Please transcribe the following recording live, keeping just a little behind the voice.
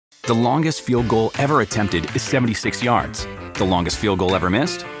The longest field goal ever attempted is 76 yards. The longest field goal ever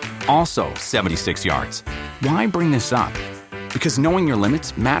missed? Also 76 yards. Why bring this up? Because knowing your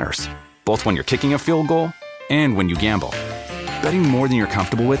limits matters, both when you're kicking a field goal and when you gamble. Betting more than you're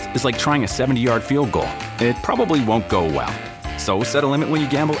comfortable with is like trying a 70-yard field goal. It probably won't go well. So set a limit when you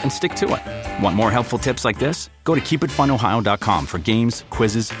gamble and stick to it. Want more helpful tips like this? Go to keepitfunohio.com for games,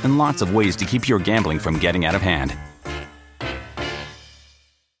 quizzes, and lots of ways to keep your gambling from getting out of hand.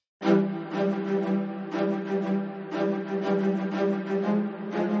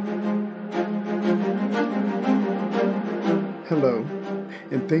 Hello,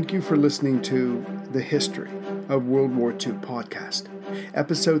 and thank you for listening to The History of World War II podcast,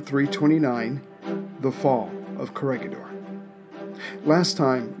 episode 329, The Fall of Corregidor. Last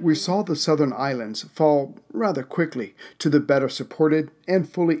time, we saw the southern islands fall rather quickly to the better supported and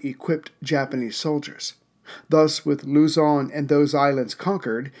fully equipped Japanese soldiers. Thus, with Luzon and those islands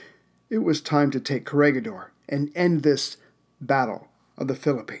conquered, it was time to take Corregidor and end this Battle of the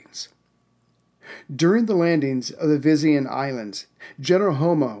Philippines. During the landings of the Visayan Islands, General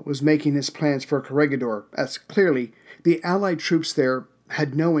Homa was making his plans for Corregidor, as clearly the Allied troops there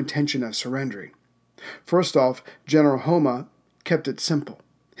had no intention of surrendering. First off, General Homa kept it simple.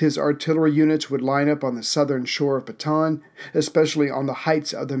 His artillery units would line up on the southern shore of Bataan, especially on the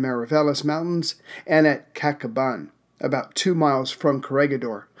heights of the Mariveles Mountains, and at Cacaban, about 2 miles from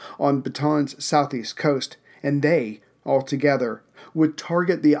Corregidor, on Bataan's southeast coast, and they, altogether, would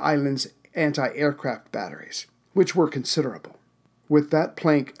target the island's anti-aircraft batteries, which were considerable. With that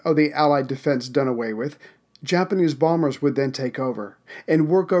plank of the Allied defense done away with, Japanese bombers would then take over and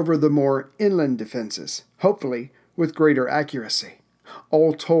work over the more inland defenses, hopefully with greater accuracy.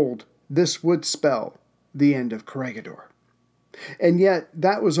 All told, this would spell the end of Corregidor. And yet,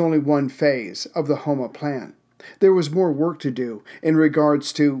 that was only one phase of the Homa plan. There was more work to do in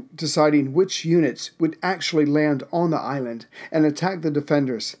regards to deciding which units would actually land on the island and attack the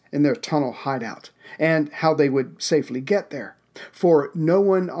defenders in their tunnel hideout, and how they would safely get there, for no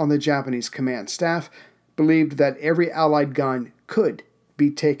one on the Japanese command staff believed that every Allied gun could be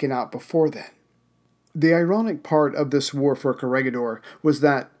taken out before then. The ironic part of this war for Corregidor was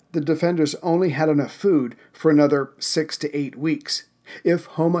that the defenders only had enough food for another 6 to 8 weeks. If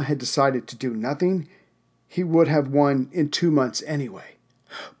Homa had decided to do nothing, he would have won in 2 months anyway.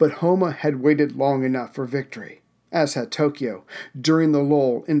 But Homa had waited long enough for victory, as had Tokyo, during the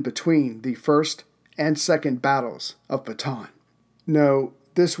lull in between the first and second battles of Bataan. No,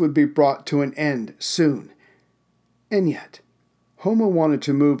 this would be brought to an end soon. And yet, Homa wanted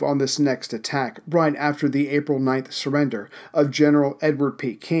to move on this next attack right after the April 9th surrender of General Edward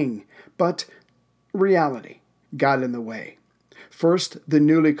P. King, but reality got in the way. First, the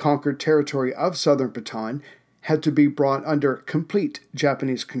newly conquered territory of southern Bataan had to be brought under complete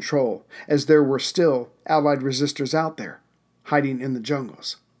Japanese control, as there were still Allied resistors out there, hiding in the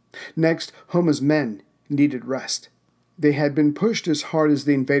jungles. Next, Homa's men needed rest. They had been pushed as hard as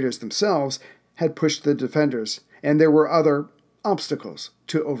the invaders themselves had pushed the defenders, and there were other obstacles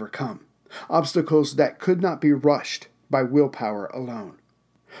to overcome, obstacles that could not be rushed by willpower alone.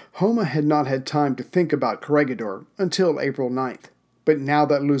 Homa had not had time to think about Corregidor until April 9th, but now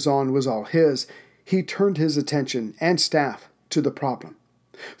that Luzon was all his, he turned his attention and staff to the problem.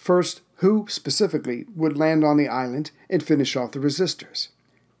 First, who specifically would land on the island and finish off the resistors?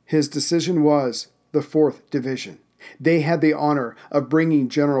 His decision was the 4th Division. They had the honor of bringing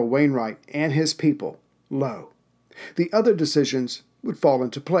General Wainwright and his people low. The other decisions would fall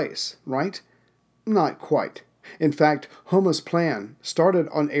into place, right? Not quite. In fact, Homa's plan, started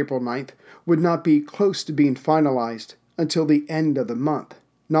on April 9th, would not be close to being finalized until the end of the month.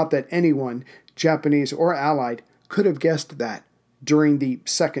 Not that anyone, Japanese or Allied, could have guessed that during the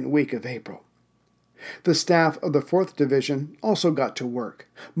second week of April. The staff of the 4th Division also got to work,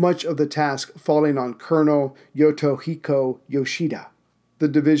 much of the task falling on Colonel Yotohiko Yoshida, the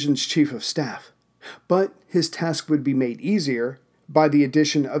division's chief of staff. But his task would be made easier by the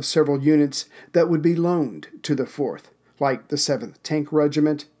addition of several units that would be loaned to the 4th, like the 7th Tank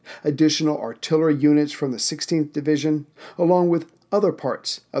Regiment, additional artillery units from the 16th Division, along with other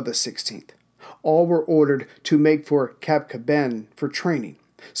parts of the 16th. All were ordered to make for Cap Caben for training,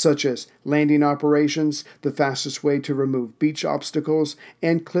 such as landing operations, the fastest way to remove beach obstacles,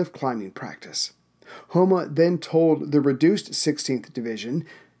 and cliff climbing practice. Homa then told the reduced 16th Division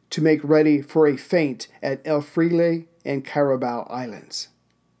to make ready for a feint at El Frile and Carabao Islands.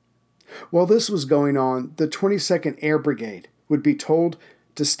 While this was going on, the 22nd Air Brigade would be told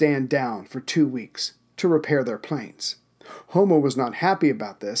to stand down for 2 weeks to repair their planes. Homa was not happy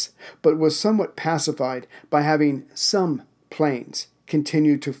about this, but was somewhat pacified by having some planes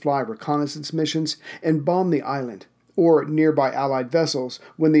continued to fly reconnaissance missions and bomb the island or nearby Allied vessels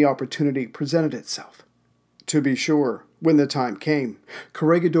when the opportunity presented itself. To be sure, when the time came,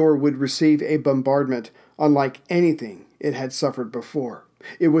 Corregidor would receive a bombardment unlike anything it had suffered before.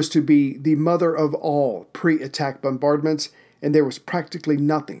 It was to be the mother of all pre-attack bombardments, and there was practically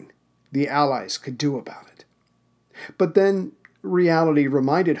nothing the Allies could do about it. But then reality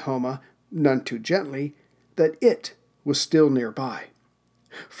reminded Homa, none too gently, that it was still nearby.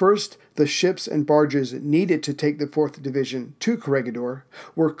 First, the ships and barges needed to take the 4th Division to Corregidor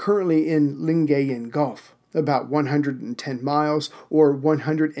were currently in Lingayen Gulf, about 110 miles or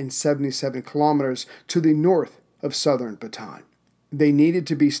 177 kilometers to the north of southern Bataan. They needed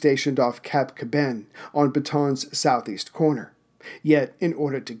to be stationed off Cap Caben on Bataan's southeast corner. Yet, in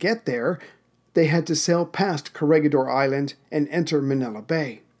order to get there, they had to sail past Corregidor Island and enter Manila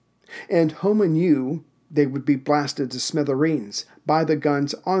Bay. And Homa knew they would be blasted to smithereens by the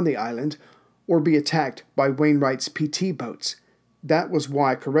guns on the island or be attacked by Wainwright's PT boats. That was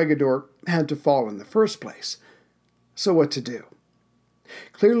why Corregidor had to fall in the first place. So what to do?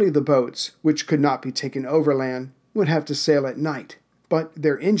 Clearly the boats, which could not be taken overland, would have to sail at night, but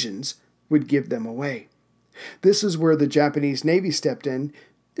their engines would give them away. This is where the Japanese Navy stepped in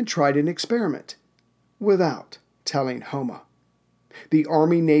and tried an experiment, without telling Homa. The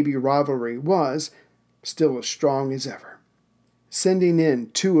Army-Navy rivalry was still as strong as ever. Sending in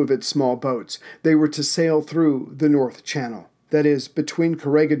 2 of its small boats, they were to sail through the North Channel, that is, between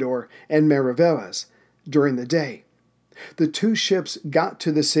Corregidor and Mariveles, during the day. The 2 ships got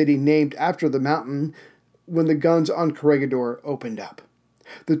to the city named after the mountain when the guns on Corregidor opened up.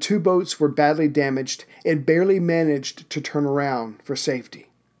 The 2 boats were badly damaged and barely managed to turn around for safety.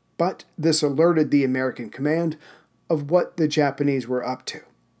 But this alerted the American command of what the Japanese were up to.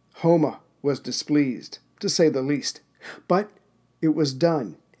 Homa was displeased, to say the least, but it was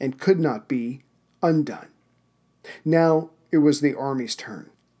done and could not be undone. Now it was the Army's turn.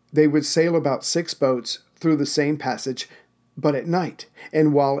 They would sail about 6 boats through the same passage, but at night,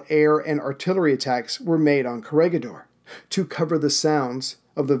 and while air and artillery attacks were made on Corregidor, to cover the sounds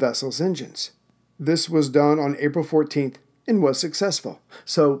of the vessel's engines. This was done on April 14th and was successful,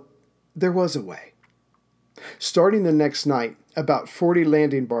 so there was a way. Starting the next night, about 40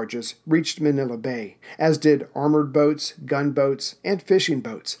 landing barges reached Manila Bay, as did armored boats, gunboats, and fishing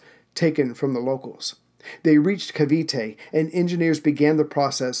boats taken from the locals. They reached Cavite, and engineers began the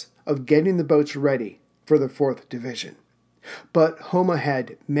process of getting the boats ready for the 4th Division. But Homa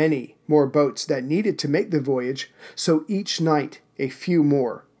had many more boats that needed to make the voyage, so each night a few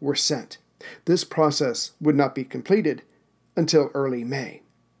more were sent. This process would not be completed until early May.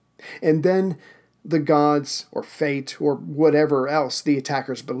 And then the gods, or fate, or whatever else the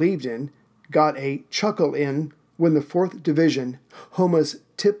attackers believed in, got a chuckle in when the 4th Division, Homa's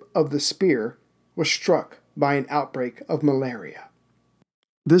tip of the spear, was struck by an outbreak of malaria.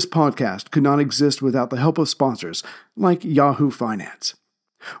 This podcast could not exist without the help of sponsors like Yahoo Finance.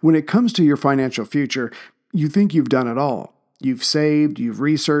 When it comes to your financial future, you think you've done it all. You've saved, you've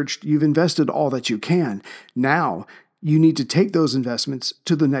researched, you've invested all that you can. Now, you need to take those investments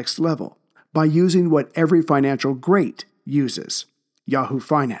to the next level by using what every financial great uses, Yahoo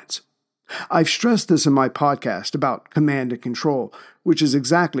Finance. I've stressed this in my podcast about command and control, which is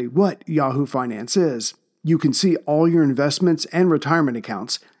exactly what Yahoo Finance is. You can see all your investments and retirement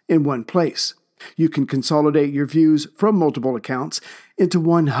accounts in one place. You can consolidate your views from multiple accounts into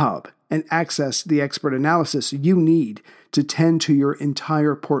one hub and access the expert analysis you need to tend to your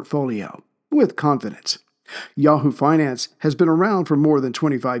entire portfolio with confidence. Yahoo Finance has been around for more than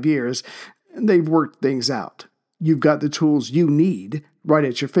 25 years, and they've worked things out. You've got the tools you need right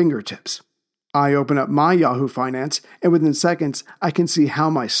at your fingertips. I open up my Yahoo Finance, and within seconds, I can see how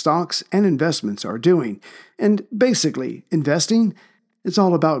my stocks and investments are doing. And basically, investing is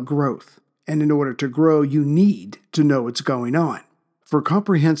all about growth. And in order to grow, you need to know what's going on. For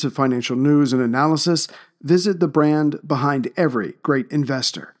comprehensive financial news and analysis, visit the brand behind every great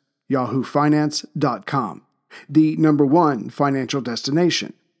investor, yahoofinance.com. The #1 financial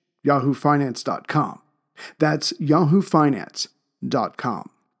destination, yahoofinance.com. That's yahoofinance.com.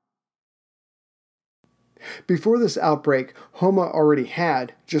 Before this outbreak, Homa already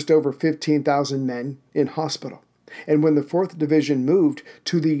had just over 15,000 men in hospital. And when the 4th Division moved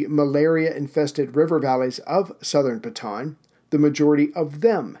to the malaria-infested river valleys of southern Bataan, the majority of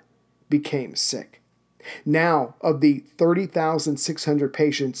them became sick. Now, of the 30,600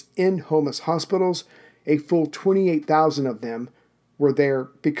 patients in Homa's hospitals, a full 28,000 of them were there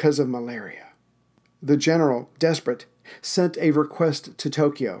because of malaria. The general, desperate, sent a request to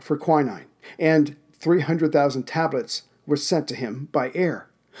Tokyo for quinine, and 300,000 tablets were sent to him by air.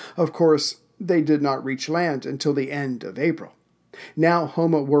 Of course, they did not reach land until the end of April. Now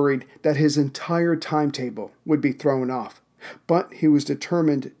Homa worried that his entire timetable would be thrown off, but he was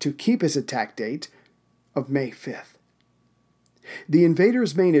determined to keep his attack date of May 5th. The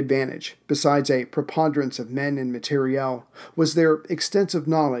invaders' main advantage, besides a preponderance of men and materiel, was their extensive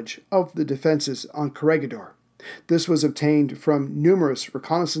knowledge of the defenses on Corregidor. This was obtained from numerous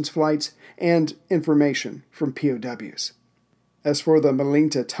reconnaissance flights and information from POWs. As for the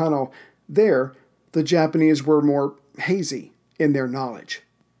Malinta Tunnel, there, the Japanese were more hazy in their knowledge.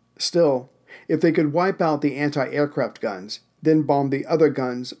 Still, if they could wipe out the anti-aircraft guns, then bomb the other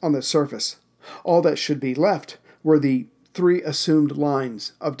guns on the surface, all that should be left were the 3 assumed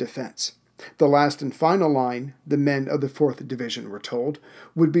lines of defense. The last and final line, the men of the 4th Division were told,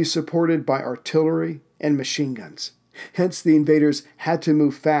 would be supported by artillery and machine guns. Hence, the invaders had to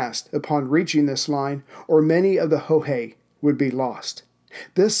move fast upon reaching this line, or many of the Hohei would be lost.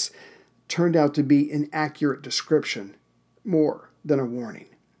 This turned out to be an accurate description, more than a warning.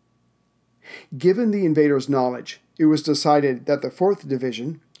 Given the invaders' knowledge, it was decided that the 4th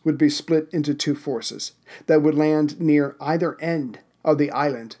Division would be split into 2 forces that would land near either end of the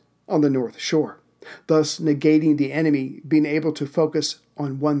island on the north shore, thus negating the enemy being able to focus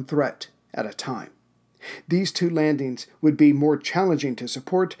on one threat at a time. These 2 landings would be more challenging to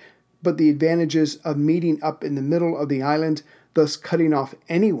support, but the advantages of meeting up in the middle of the island, thus cutting off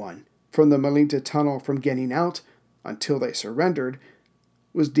anyone from the Malinta Tunnel from getting out until they surrendered,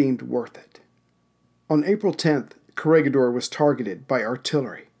 was deemed worth it. On April 10th, Corregidor was targeted by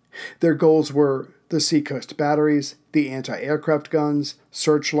artillery. Their goals were the seacoast batteries, the anti-aircraft guns,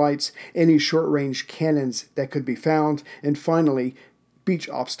 searchlights, any short-range cannons that could be found, and finally, beach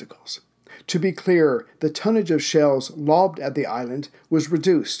obstacles. To be clear, the tonnage of shells lobbed at the island was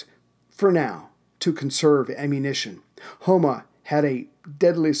reduced, for now, to conserve ammunition. Homa had a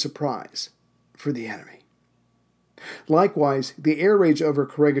deadly surprise for the enemy. Likewise, the air raids over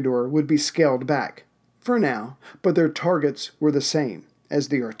Corregidor would be scaled back, for now, but their targets were the same as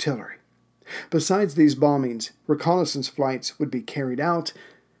the artillery. Besides these bombings, reconnaissance flights would be carried out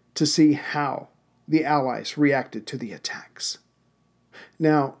to see how the Allies reacted to the attacks.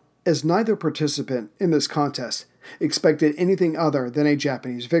 Now, as neither participant in this contest expected anything other than a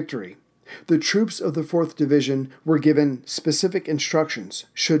Japanese victory, the troops of the 4th Division were given specific instructions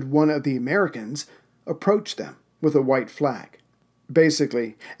should one of the Americans approach them with a white flag.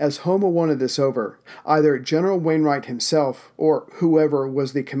 Basically, as Homa wanted this over, either General Wainwright himself or whoever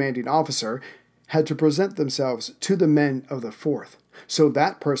was the commanding officer had to present themselves to the men of the 4th, so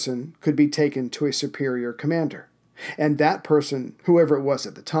that person could be taken to a superior commander. And that person, whoever it was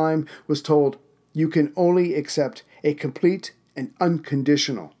at the time, was told, "You can only accept a complete and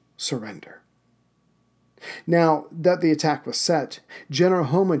unconditional surrender." Now that the attack was set, General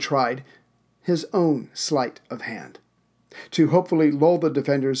Homa tried his own sleight of hand to hopefully lull the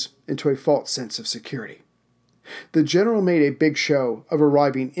defenders into a false sense of security. The general made a big show of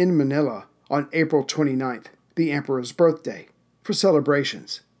arriving in Manila on April 29th, the emperor's birthday, for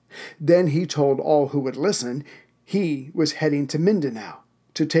celebrations. Then he told all who would listen he was heading to Mindanao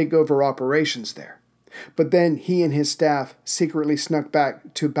to take over operations there. But then he and his staff secretly snuck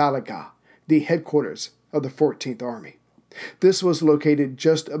back to Balaga, the headquarters of the 14th Army. This was located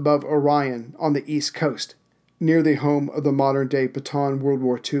just above Orion on the east coast, near the home of the modern-day Bataan World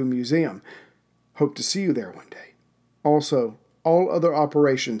War II Museum. Hope to see you there one day. Also, all other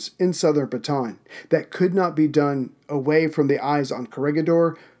operations in southern Bataan that could not be done away from the eyes on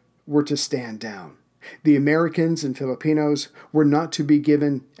Corregidor were to stand down. The Americans and Filipinos were not to be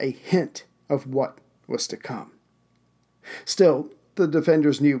given a hint of what was to come. Still, the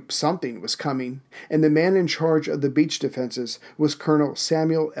defenders knew something was coming, and the man in charge of the beach defenses was Colonel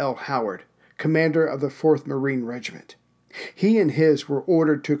Samuel L. Howard, commander of the 4th Marine Regiment. He and his were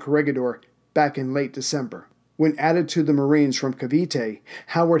ordered to Corregidor back in late December. When added to the Marines from Cavite,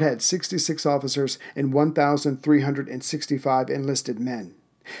 Howard had 66 officers and 1,365 enlisted men,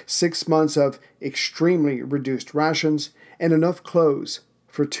 6 months of extremely reduced rations, and enough clothes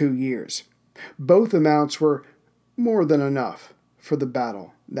for 2 years. Both amounts were more than enough for the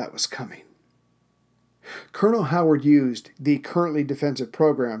battle that was coming. Colonel Howard used the currently defensive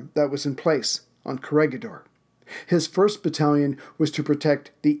program that was in place on Corregidor. His 1st Battalion was to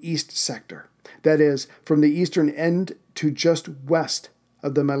protect the east sector, that is, from the eastern end to just west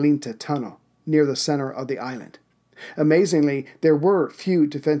of the Malinta Tunnel, near the center of the island. Amazingly, there were few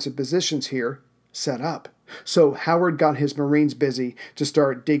defensive positions here set up, so Howard got his Marines busy to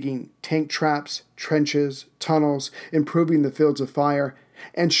start digging tank traps, trenches, tunnels, improving the fields of fire,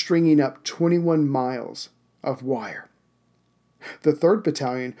 and stringing up 21 miles of wire. The 3rd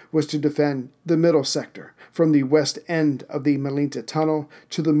Battalion was to defend the middle sector, from the west end of the Malinta Tunnel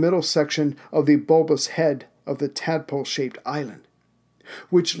to the middle section of the bulbous head of the tadpole-shaped island,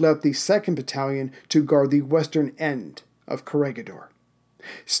 which left the 2nd Battalion to guard the western end of Corregidor.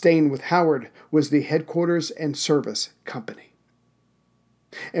 Staying with Howard was the headquarters and service company.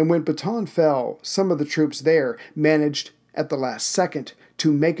 And when Bataan fell, some of the troops there managed at the last second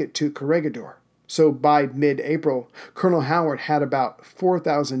to make it to Corregidor. So by mid-April, Colonel Howard had about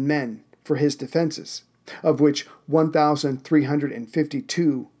 4,000 men for his defenses, of which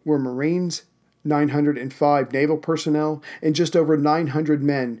 1,352 were Marines, 905 naval personnel, and just over 900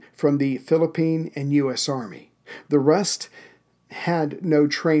 men from the Philippine and U.S. Army. The rest had no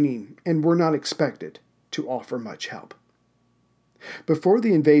training and were not expected to offer much help. Before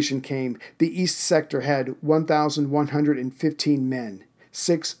the invasion came, the East Sector had 1,115 men,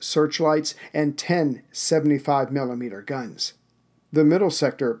 6 searchlights, and 10 75mm guns. The Middle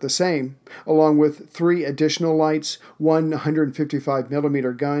Sector, the same, along with 3 additional lights, 1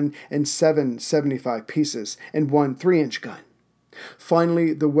 155mm gun, and 7 75 pieces, and 1 3-inch gun.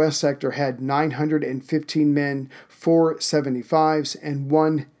 Finally, the West Sector had 915 men, 4 75s, and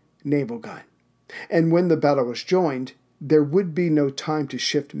 1 naval gun. And when the battle was joined, there would be no time to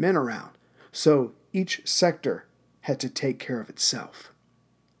shift men around, so each sector had to take care of itself.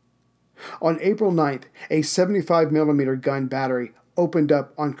 On April 9th, a 75mm gun battery opened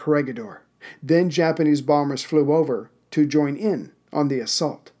up on Corregidor. Then Japanese bombers flew over to join in on the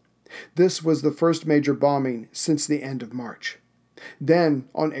assault. This was the first major bombing since the end of March. Then,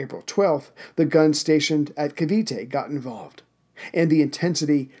 on April 12th, the guns stationed at Cavite got involved, and the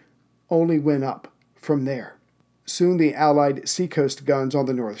intensity only went up from there. Soon the Allied seacoast guns on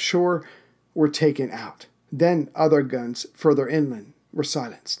the North Shore were taken out. Then other guns further inland were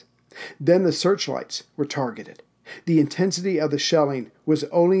silenced. Then the searchlights were targeted. The intensity of the shelling was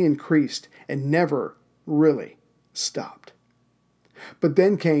only increased and never really stopped. But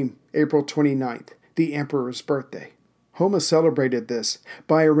then came April 29th, the Emperor's birthday. Homa celebrated this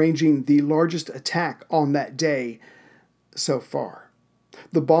by arranging the largest attack on that day so far.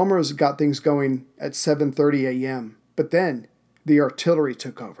 The bombers got things going at 7:30 a.m., but then the artillery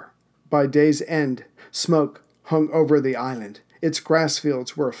took over. By day's end, smoke hung over the island. Its grass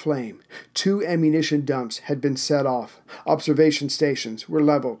fields were aflame. 2 ammunition dumps had been set off. Observation stations were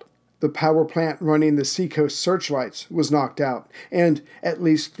leveled. The power plant running the seacoast searchlights was knocked out, and at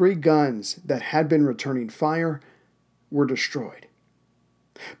least 3 guns that had been returning fire were destroyed.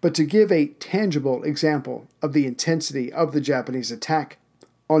 But to give a tangible example of the intensity of the Japanese attack,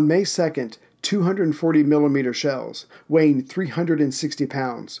 on May 2nd, 240mm shells, weighing 360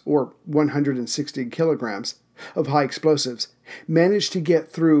 pounds, or 160 kilograms, of high explosives, managed to get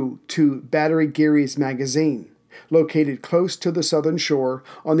through to Battery Geary's magazine, located close to the southern shore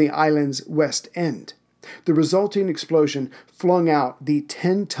on the island's west end. The resulting explosion flung out the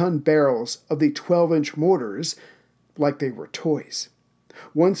 10-ton barrels of the 12-inch mortars like they were toys.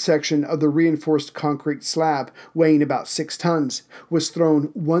 One section of the reinforced concrete slab, weighing about 6 tons, was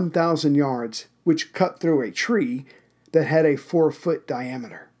thrown 1,000 yards, which cut through a tree that had a 4-foot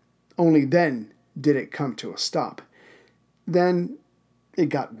diameter. Only then did it come to a stop. Then it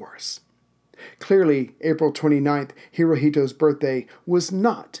got worse. Clearly, April 29th, Hirohito's birthday, was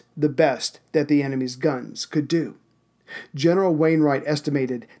not the best that the enemy's guns could do. General Wainwright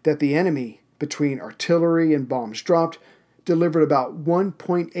estimated that the enemy, between artillery and bombs dropped, delivered about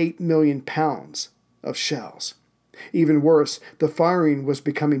 1.8 million pounds of shells. Even worse, the firing was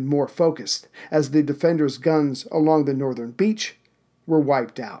becoming more focused, as the defenders' guns along the northern beach were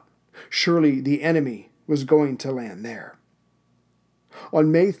wiped out. Surely the enemy was going to land there.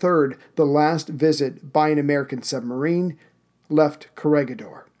 On May 3rd, the last visit by an American submarine left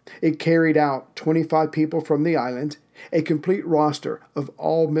Corregidor. It carried out 25 people from the island, a complete roster of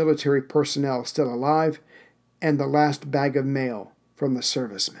all military personnel still alive, and the last bag of mail from the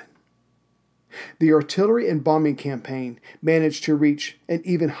servicemen. The artillery and bombing campaign managed to reach an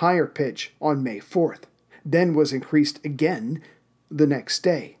even higher pitch on May 4th, then was increased again the next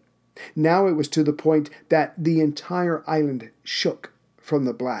day. Now it was to the point that the entire island shook from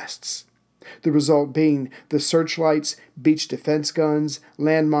the blasts. The result being the searchlights, beach defense guns,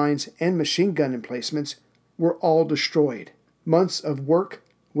 landmines, and machine gun emplacements were all destroyed. Months of work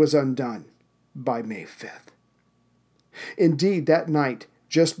was undone by May 5th. Indeed, that night,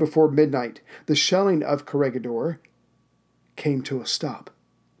 just before midnight, the shelling of Corregidor came to a stop.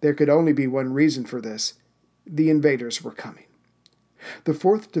 There could only be one reason for this. The invaders were coming. The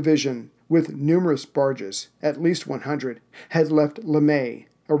 4th Division, with numerous barges, at least 100, had left Lemay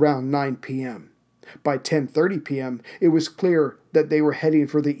around 9 p.m. By 10:30 p.m., it was clear that they were heading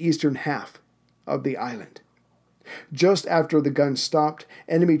for the eastern half of the island. Just after the guns stopped,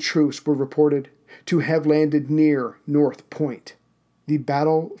 enemy troops were reported to have landed near North Point. The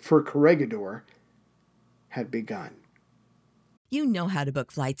battle for Corregidor had begun. You know how to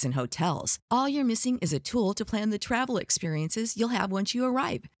book flights and hotels. All you're missing is a tool to plan the travel experiences you'll have once you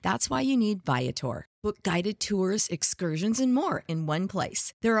arrive. That's why you need Viator. Book guided tours, excursions, and more in one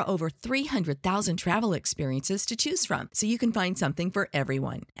place. There are over 300,000 travel experiences to choose from, so you can find something for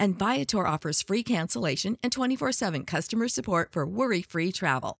everyone. And Viator offers free cancellation and 24/7 customer support for worry-free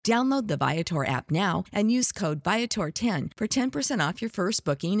travel. Download the Viator app now and use code Viator10 for 10% off your first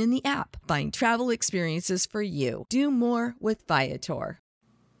booking in the app. Find travel experiences for you. Do more with Viator.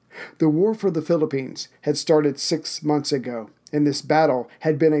 The war for the Philippines had started 6 months ago, and this battle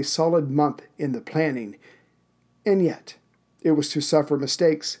had been a solid month in the planning. And yet, it was to suffer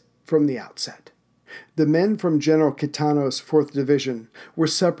mistakes from the outset. The men from General Quitano's 4th Division were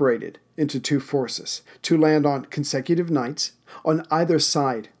separated into two forces to land on consecutive nights on either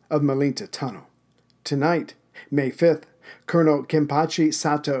side of Malinta Tunnel. Tonight, May 5th, Colonel Kenpachi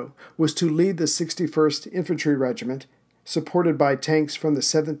Sato was to lead the 61st Infantry Regiment, supported by tanks from the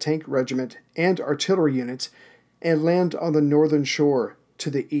 7th Tank Regiment and artillery units, and land on the northern shore to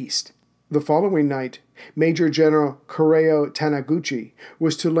the east. The following night, Major General Koreo Taniguchi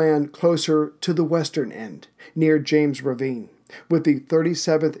was to land closer to the western end, near James Ravine, with the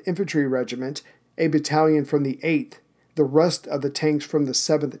 37th Infantry Regiment, a battalion from the 8th, the rest of the tanks from the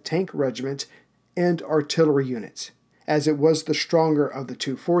 7th Tank Regiment, and artillery units. As it was the stronger of the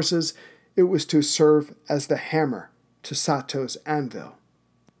two forces, it was to serve as the hammer to Sato's anvil.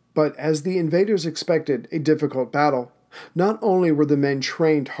 But as the invaders expected a difficult battle, not only were the men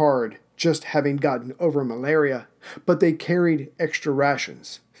trained hard, just having gotten over malaria, but they carried extra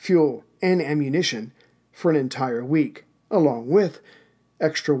rations, fuel, and ammunition for an entire week, along with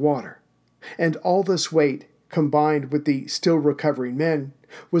extra water. And all this weight, combined with the still recovering men,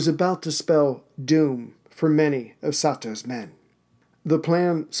 was about to spell doom for many of Sato's men. The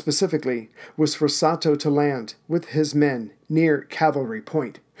plan, specifically, was for Sato to land with his men near Cavalry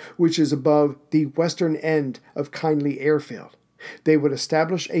Point, which is above the western end of Kindly Airfield. They would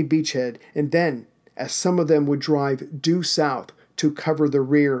establish a beachhead, and then, as some of them would drive due south to cover the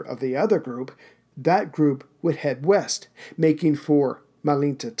rear of the other group, that group would head west, making for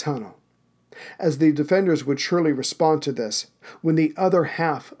Malinta Tunnel. As the defenders would surely respond to this, when the other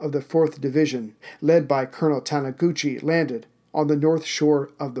half of the 4th Division, led by Colonel Taniguchi, landed on the north shore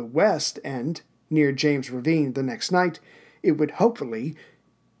of the west end, near James Ravine, the next night, it would hopefully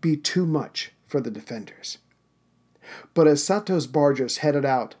be too much for the defenders. But as Sato's barges headed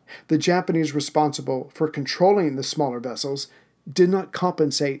out, the Japanese responsible for controlling the smaller vessels did not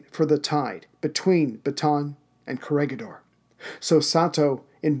compensate for the tide between Bataan and Corregidor. So Sato,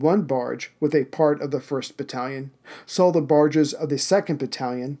 in one barge with a part of the 1st Battalion, saw the barges of the 2nd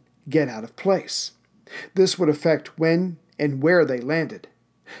Battalion get out of place. This would affect when and where they landed.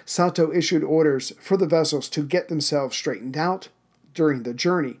 Sato issued orders for the vessels to get themselves straightened out during the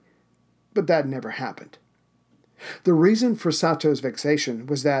journey, but that never happened. The reason for Sato's vexation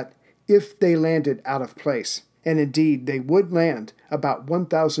was that if they landed out of place, and indeed they would land about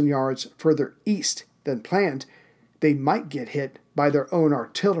 1,000 yards further east than planned, they might get hit by their own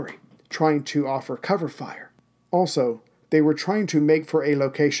artillery, trying to offer cover fire. Also, they were trying to make for a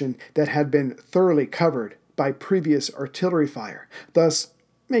location that had been thoroughly covered by previous artillery fire, thus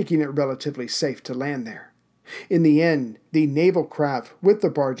making it relatively safe to land there. In the end, the naval craft with the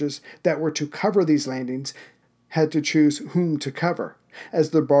barges that were to cover these landings had to choose whom to cover,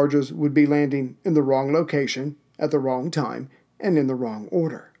 as the barges would be landing in the wrong location, at the wrong time, and in the wrong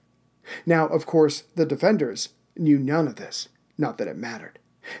order. Now, of course, the defenders knew none of this, not that it mattered.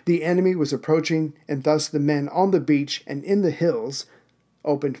 The enemy was approaching, and thus the men on the beach and in the hills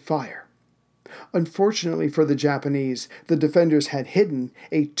opened fire. Unfortunately for the Japanese, the defenders had hidden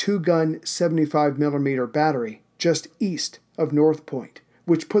a 2-gun 75mm battery just east of North Point,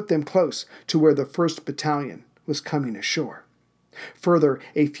 which put them close to where the 1st Battalion was coming ashore. Further,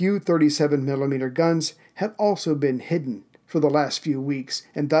 a few 37mm guns had also been hidden for the last few weeks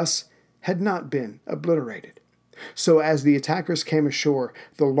and thus had not been obliterated. So as the attackers came ashore,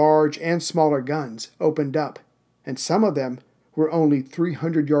 the large and smaller guns opened up, and some of them were only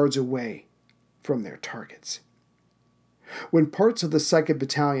 300 yards away from their targets. When parts of the 2nd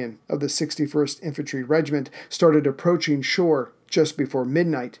Battalion of the 61st Infantry Regiment started approaching shore just before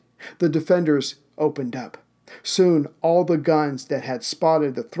midnight, the defenders opened up. Soon all the guns that had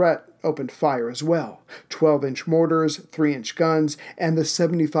spotted the threat opened fire as well, 12-inch mortars, 3-inch guns, and the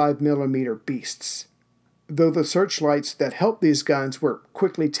 75-millimeter beasts. Though the searchlights that helped these guns were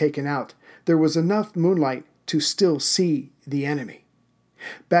quickly taken out, there was enough moonlight to still see the enemy.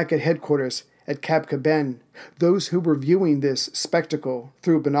 Back at headquarters at Cab Caben, those who were viewing this spectacle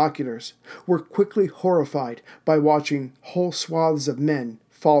through binoculars were quickly horrified by watching whole swaths of men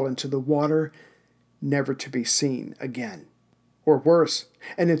fall into the water, never to be seen again. Or worse,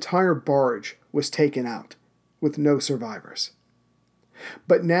 an entire barge was taken out, with no survivors.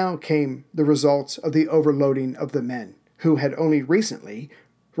 But now came the results of the overloading of the men, who had only recently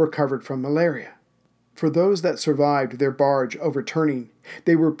recovered from malaria. For those that survived their barge overturning,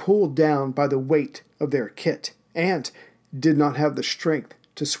 they were pulled down by the weight of their kit and did not have the strength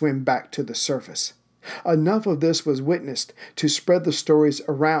to swim back to the surface. Enough of this was witnessed to spread the stories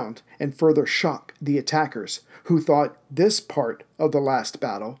around and further shock the attackers, who thought this part of the last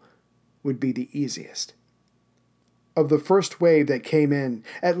battle would be the easiest. Of the first wave that came in,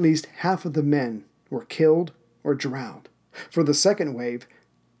 at least half of the men were killed or drowned. For the second wave,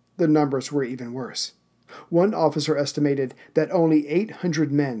 the numbers were even worse. One officer estimated that only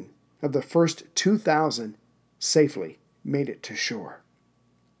 800 men of the first 2,000 safely made it to shore.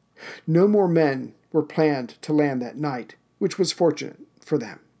 No more men were planned to land that night, which was fortunate for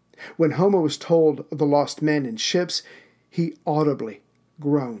them. When Homo was told of the lost men and ships, he audibly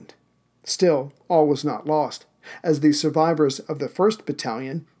groaned. Still, all was not lost, as the survivors of the 1st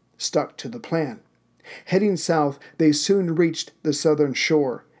Battalion stuck to the plan. Heading south, they soon reached the southern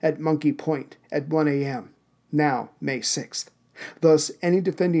shore at Monkey Point at 1 a.m., now May 6th. Thus, any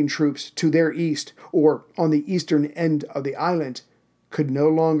defending troops to their east or on the eastern end of the island could no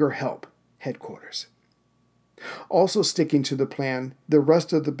longer help headquarters. Also sticking to the plan, the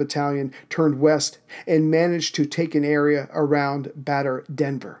rest of the battalion turned west and managed to take an area around Batter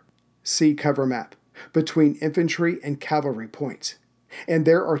Denver, see cover map, between infantry and cavalry points, and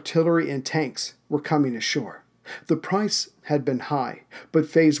their artillery and tanks were coming ashore. The price had been high, but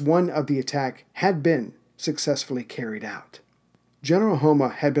Phase 1 of the attack had been successfully carried out. General Homa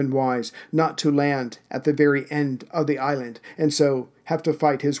had been wise not to land at the very end of the island, and so have to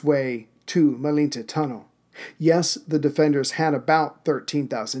fight his way to Malinta Tunnel. Yes, the defenders had about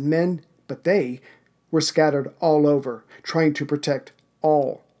 13,000 men, but they were scattered all over, trying to protect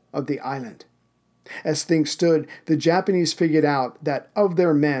all of the island. As things stood, the Japanese figured out that of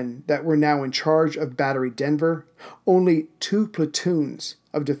their men that were now in charge of Battery Denver, only 2 platoons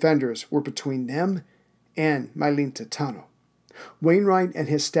of defenders were between them and Malinta Tunnel. Wainwright and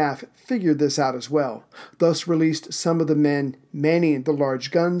his staff figured this out as well, thus released some of the men manning the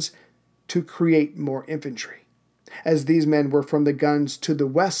large guns to create more infantry. As these men were from the guns to the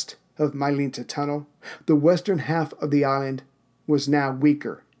west of Malinta Tunnel, the western half of the island was now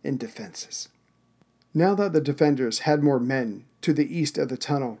weaker in defenses. Now that the defenders had more men to the east of the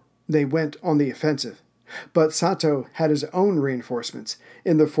tunnel, they went on the offensive. But Sato had his own reinforcements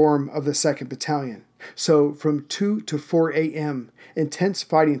in the form of the 2nd Battalion. So from 2 to 4 a.m., intense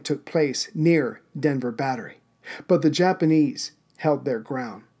fighting took place near Denver Battery. But the Japanese held their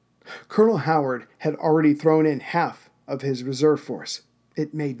ground. Colonel Howard had already thrown in half of his reserve force.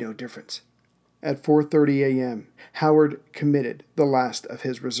 It made no difference. At 4:30 a.m., Howard committed the last of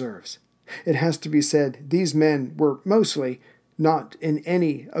his reserves. It has to be said these men were mostly not in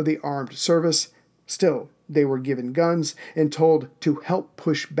any of the armed service. Still, they were given guns and told to help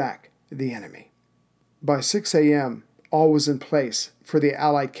push back the enemy. By 6 a.m., all was in place for the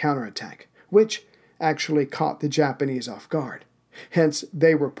Allied counterattack, which actually caught the Japanese off guard. Hence,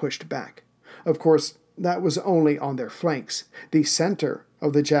 they were pushed back. Of course, that was only on their flanks. The center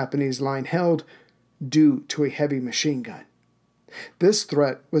of the Japanese line held due to a heavy machine gun. This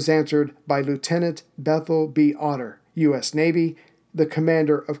threat was answered by Lieutenant Bethel B. Otter, U.S. Navy, the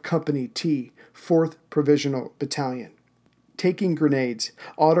commander of Company T, 4th Provisional Battalion. Taking grenades,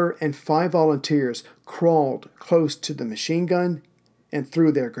 Otter and 5 volunteers crawled close to the machine gun and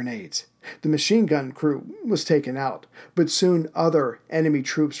threw their grenades. The machine gun crew was taken out, but soon other enemy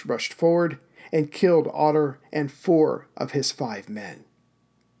troops rushed forward and killed Otter and 4 of his 5 men.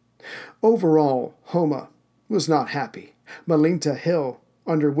 Overall, Homa was not happy. Malinta Hill,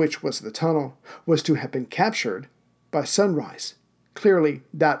 under which was the tunnel, was to have been captured by sunrise. Clearly,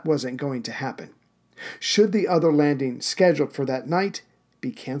 that wasn't going to happen. Should the other landing scheduled for that night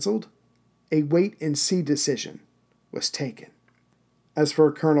be canceled? A wait-and-see decision was taken. As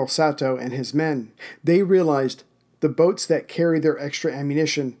for Colonel Sato and his men, they realized the boats that carried their extra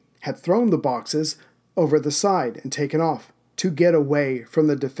ammunition had thrown the boxes over the side and taken off to get away from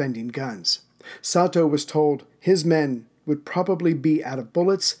the defending guns. Sato was told his men would probably be out of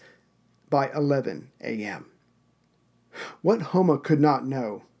bullets by 11 a.m. What Homa could not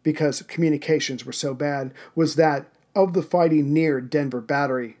know, because communications were so bad, was that of the fighting near Denver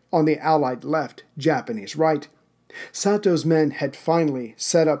Battery, on the Allied left, Japanese right, Sato's men had finally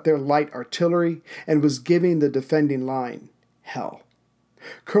set up their light artillery and was giving the defending line hell.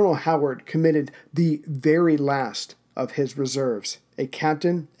 Colonel Howard committed the very last of his reserves, a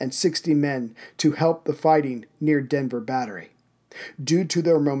captain and 60 men, to help the fighting near Denver Battery. Due to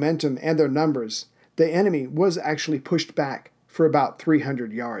their momentum and their numbers, the enemy was actually pushed back for about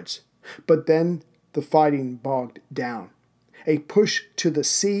 300 yards. But then the fighting bogged down. A push to the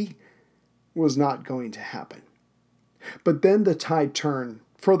sea was not going to happen. But then the tide turned,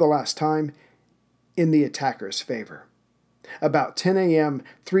 for the last time, in the attackers' favor. About 10 a.m.,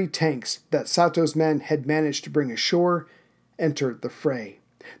 3 tanks that Sato's men had managed to bring ashore entered the fray.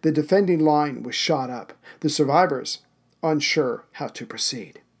 The defending line was shot up, the survivors unsure how to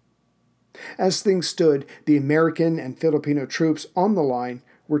proceed. As things stood, the American and Filipino troops on the line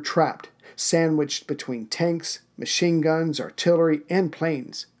were trapped, sandwiched between tanks, machine guns, artillery, and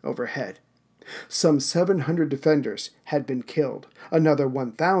planes overhead. Some 700 defenders had been killed, another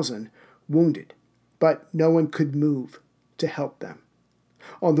 1,000 wounded, but no one could move to help them.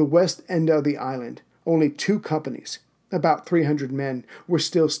 On the west end of the island, only 2 companies, about 300 men, were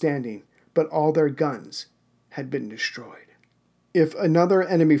still standing, but all their guns had been destroyed. If another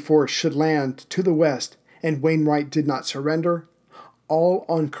enemy force should land to the west and Wainwright did not surrender, all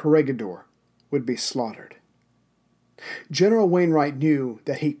on Corregidor would be slaughtered. General Wainwright knew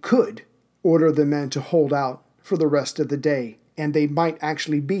that he could order the men to hold out for the rest of the day, and they might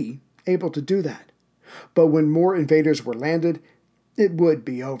actually be able to do that. But when more invaders were landed, it would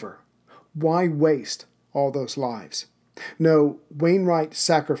be over. Why waste all those lives? No, Wainwright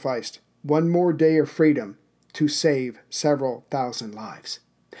sacrificed one more day of freedom to save several thousand lives.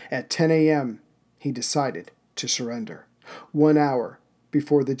 At 10 a.m., he decided to surrender, 1 hour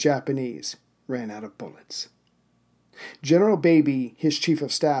before the Japanese ran out of bullets. General Baby, his chief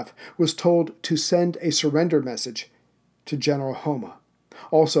of staff, was told to send a surrender message to General Homa.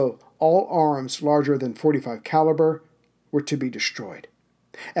 Also, all arms larger than .45 caliber were to be destroyed.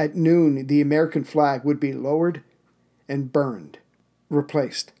 At noon, the American flag would be lowered and burned,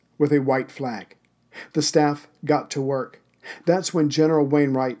 replaced with a white flag. The staff got to work. That's when General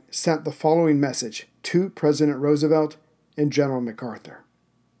Wainwright sent the following message to President Roosevelt and General MacArthur.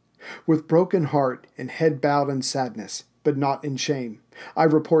 With broken heart and head bowed in sadness, but not in shame, I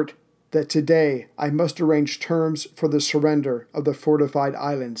report that today I must arrange terms for the surrender of the fortified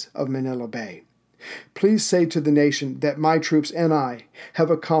islands of Manila Bay. Please say to the nation that my troops and I have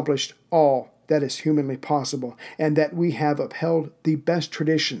accomplished all that is humanly possible, and that we have upheld the best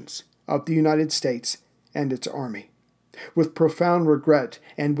traditions of the United States and its Army. With profound regret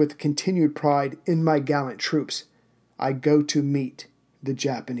and with continued pride in my gallant troops, I go to meet the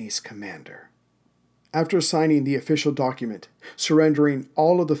Japanese commander. After signing the official document, surrendering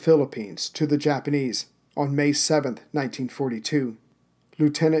all of the Philippines to the Japanese on May 7, 1942,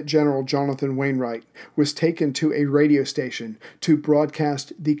 Lieutenant General Jonathan Wainwright was taken to a radio station to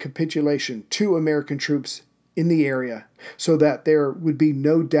broadcast the capitulation to American troops in the area so that there would be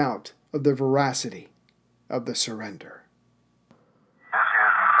no doubt of the veracity of the surrender. This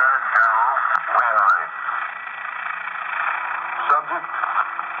is Lieutenant General Wainwright. Subject,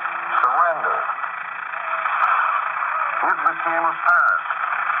 surrender. It became apparent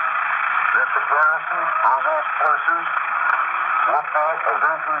that the garrison of those forces would be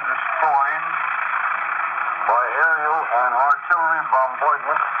eventually destroyed by aerial and artillery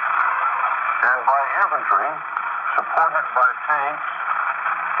bombardment and by infantry supported by tanks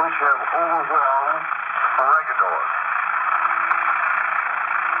which have overwhelmed Corregidor.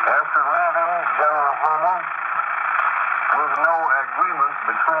 After leaving General Homa with no agreement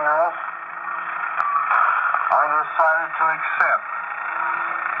between us, I decided to accept,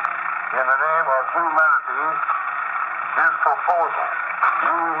 in the name of humanity, his proposal.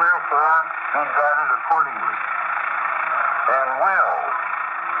 You will therefore be guided accordingly, and will,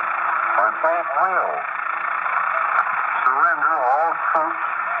 I think will, surrender all troops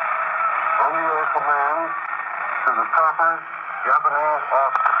under your command to the proper Japanese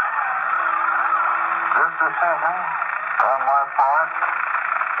officers. This decision, on my part,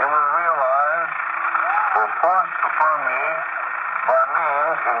 it was realized, was forced upon me by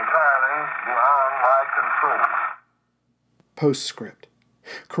means entirely beyond my control. Postscript.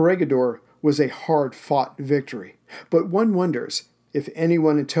 Corregidor was a hard-fought victory, but one wonders if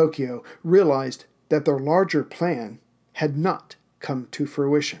anyone in Tokyo realized that their larger plan had not come to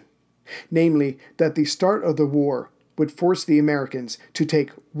fruition, namely that the start of the war would force the Americans to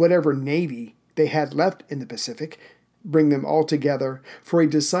take whatever navy they had left in the Pacific, bring them all together for a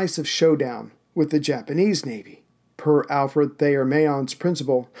decisive showdown with the Japanese Navy, per Alfred Thayer Mayon's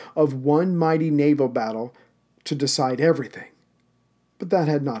principle of one mighty naval battle to decide everything. But that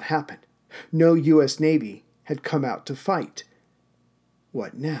had not happened. No U.S. Navy had come out to fight.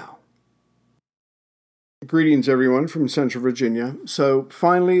 What now? Greetings, everyone, from Central Virginia. So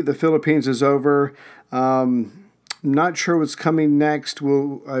finally, the Philippines is over. Not sure what's coming next.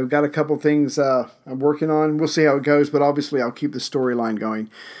 I've got a couple things I'm working on. We'll see how it goes, but obviously I'll keep the storyline going.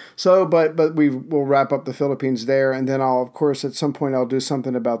 So, but we'll wrap up the Philippines there, and then I'll, of course, at some point I'll do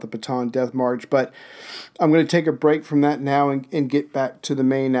something about the Bataan Death March. But I'm going to take a break from that now and get back to the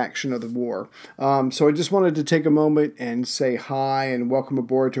main action of the war. So I just wanted to take a moment and say hi and welcome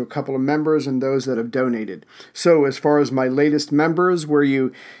aboard to a couple of members and those that have donated. So as far as my latest members, where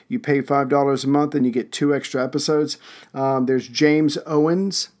you pay $5 a month and you get 2 extra episodes, there's James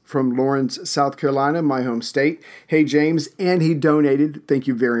Owens from Lawrence, South Carolina, my home state. Hey, James, and he donated. Thank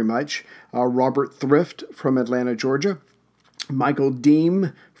you very much. Robert Thrift from Atlanta, Georgia. Michael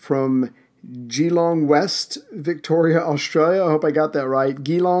Deem from Geelong West, Victoria, Australia. I hope I got that right.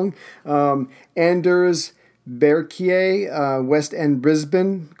 Geelong. Anders Berkier, West End,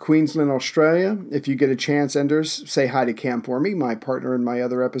 Brisbane, Queensland, Australia. If you get a chance, Anders, say hi to Cam for me, my partner in my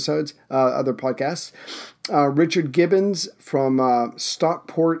other episodes, other podcasts. Richard Gibbons from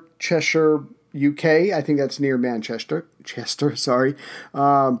Stockport, Cheshire, UK. I think that's near Manchester.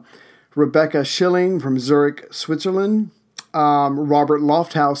 Rebecca Schilling from Zurich, Switzerland. Robert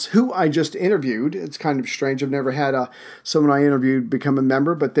Lofthouse, who I just interviewed. It's kind of strange. I've never had someone I interviewed become a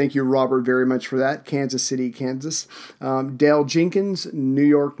member, but thank you, Robert, very much for that. Kansas City, Kansas. Dale Jenkins, New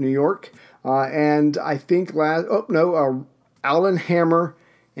York, New York. And I think Alan Hammer,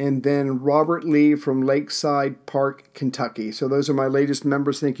 and then Robert Lee from Lakeside Park, Kentucky. So those are my latest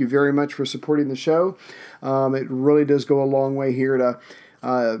members. Thank you very much for supporting the show. It really does go a long way here to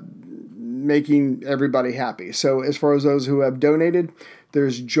making everybody happy. So as far as those who have donated,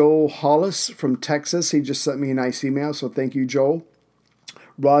 there's Joel Hollis from Texas. He just sent me a nice email, so thank you, Joel.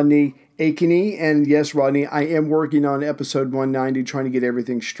 Rodney Akeney, and yes, Rodney, I am working on episode 190, trying to get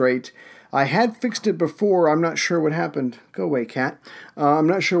everything straight. I had fixed it before. I'm not sure what happened. Go away, cat. I'm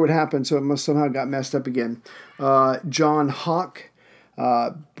not sure what happened, so it must somehow got messed up again. John Hawk,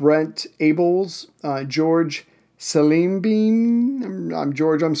 Brent Abels, George Salimbine, I'm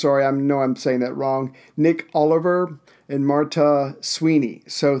George, I'm sorry, I know I'm saying that wrong. Nick Oliver and Marta Sweeney.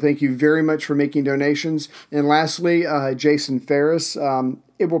 So thank you very much for making donations. And lastly, Jason Ferris.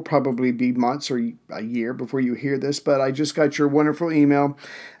 It will probably be months or a year before you hear this, but I just got your wonderful email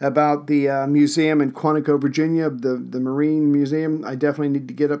about the museum in Quantico, Virginia, the Marine Museum. I definitely need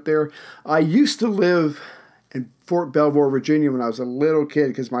to get up there. I used to live in Fort Belvoir, Virginia when I was a little kid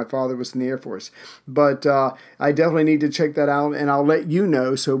because my father was in the Air Force. But I definitely need to check that out, and I'll let you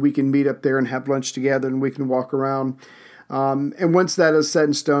know so we can meet up there and have lunch together and we can walk around. And once that is set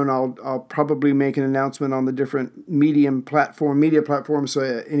in stone, I'll probably make an announcement on the different media platforms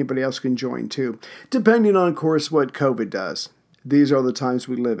so anybody else can join too, depending on, of course, what COVID does. These are the times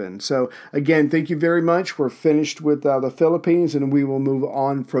we live in. So again, thank you very much. We're finished with the Philippines, and we will move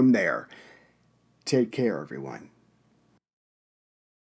on from there. Take care, everyone.